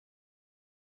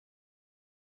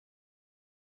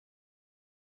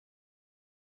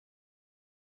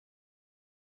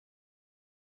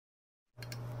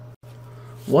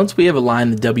Once we have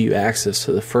aligned the W-axis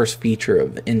to the first feature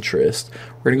of interest,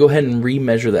 we're going to go ahead and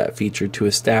remeasure that feature to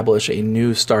establish a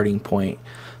new starting point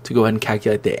to go ahead and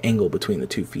calculate the angle between the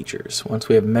two features. Once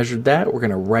we have measured that, we're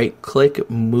going to right-click,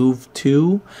 move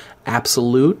to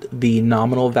absolute, the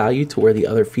nominal value to where the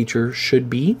other feature should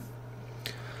be.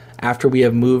 After we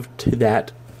have moved to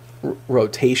that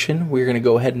rotation, we're going to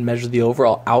go ahead and measure the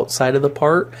overall outside of the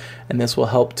part, and this will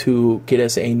help to get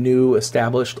us a new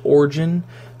established origin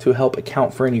to help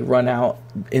account for any run out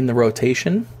in the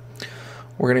rotation.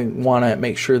 We're going to want to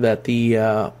make sure that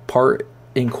the part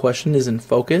in question is in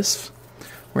focus.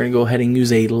 We're going to go ahead and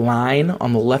use a line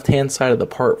on the left hand side of the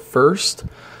part first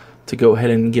to go ahead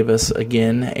and give us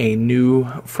again a new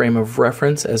frame of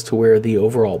reference as to where the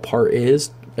overall part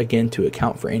is, again to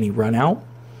account for any run out.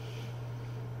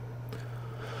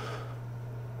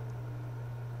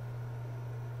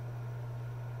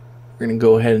 We're going to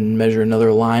go ahead and measure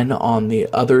another line on the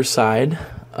other side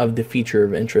of the feature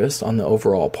of interest on the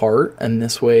overall part, and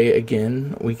this way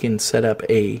again we can set up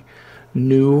a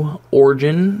new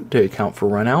origin to account for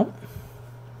run out.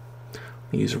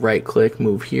 Use right click,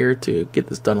 move here to get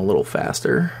this done a little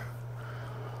faster.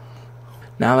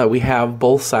 Now that we have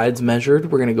both sides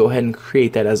measured, we're going to go ahead and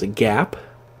create that as a gap.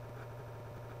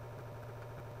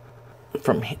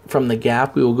 From the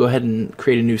gap, we will go ahead and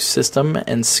create a new system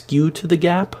and skew to the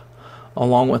gap,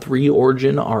 along with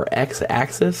reorigin our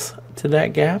x-axis to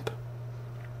that gap.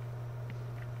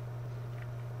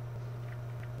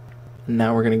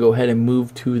 Now we're going to go ahead and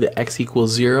move to the x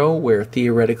equals 0, where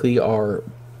theoretically our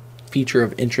feature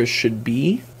of interest should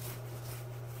be.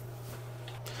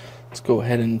 Let's go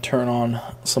ahead and turn on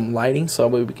some lighting so that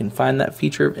way we can find that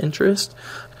feature of interest.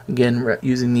 Again,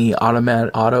 using the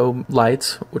auto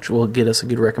lights, which will get us a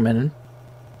good recommended.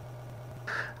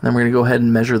 Then we're going to go ahead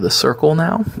and measure the circle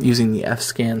now using the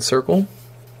F-scan circle.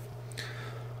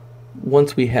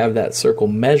 Once we have that circle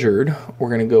measured, we're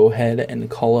going to go ahead and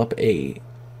call up a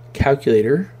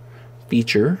calculator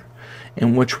feature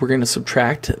in which we're going to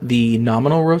subtract the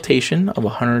nominal rotation of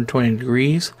 120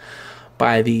 degrees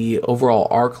by the overall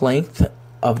arc length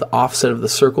of the offset of the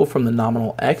circle from the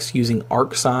nominal x using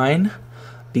arc sine,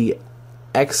 the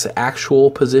x actual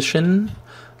position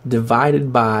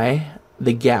divided by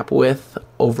the gap width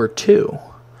over 2.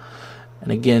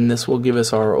 And again, this will give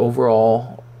us our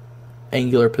overall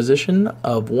angular position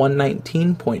of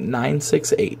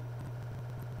 119.968.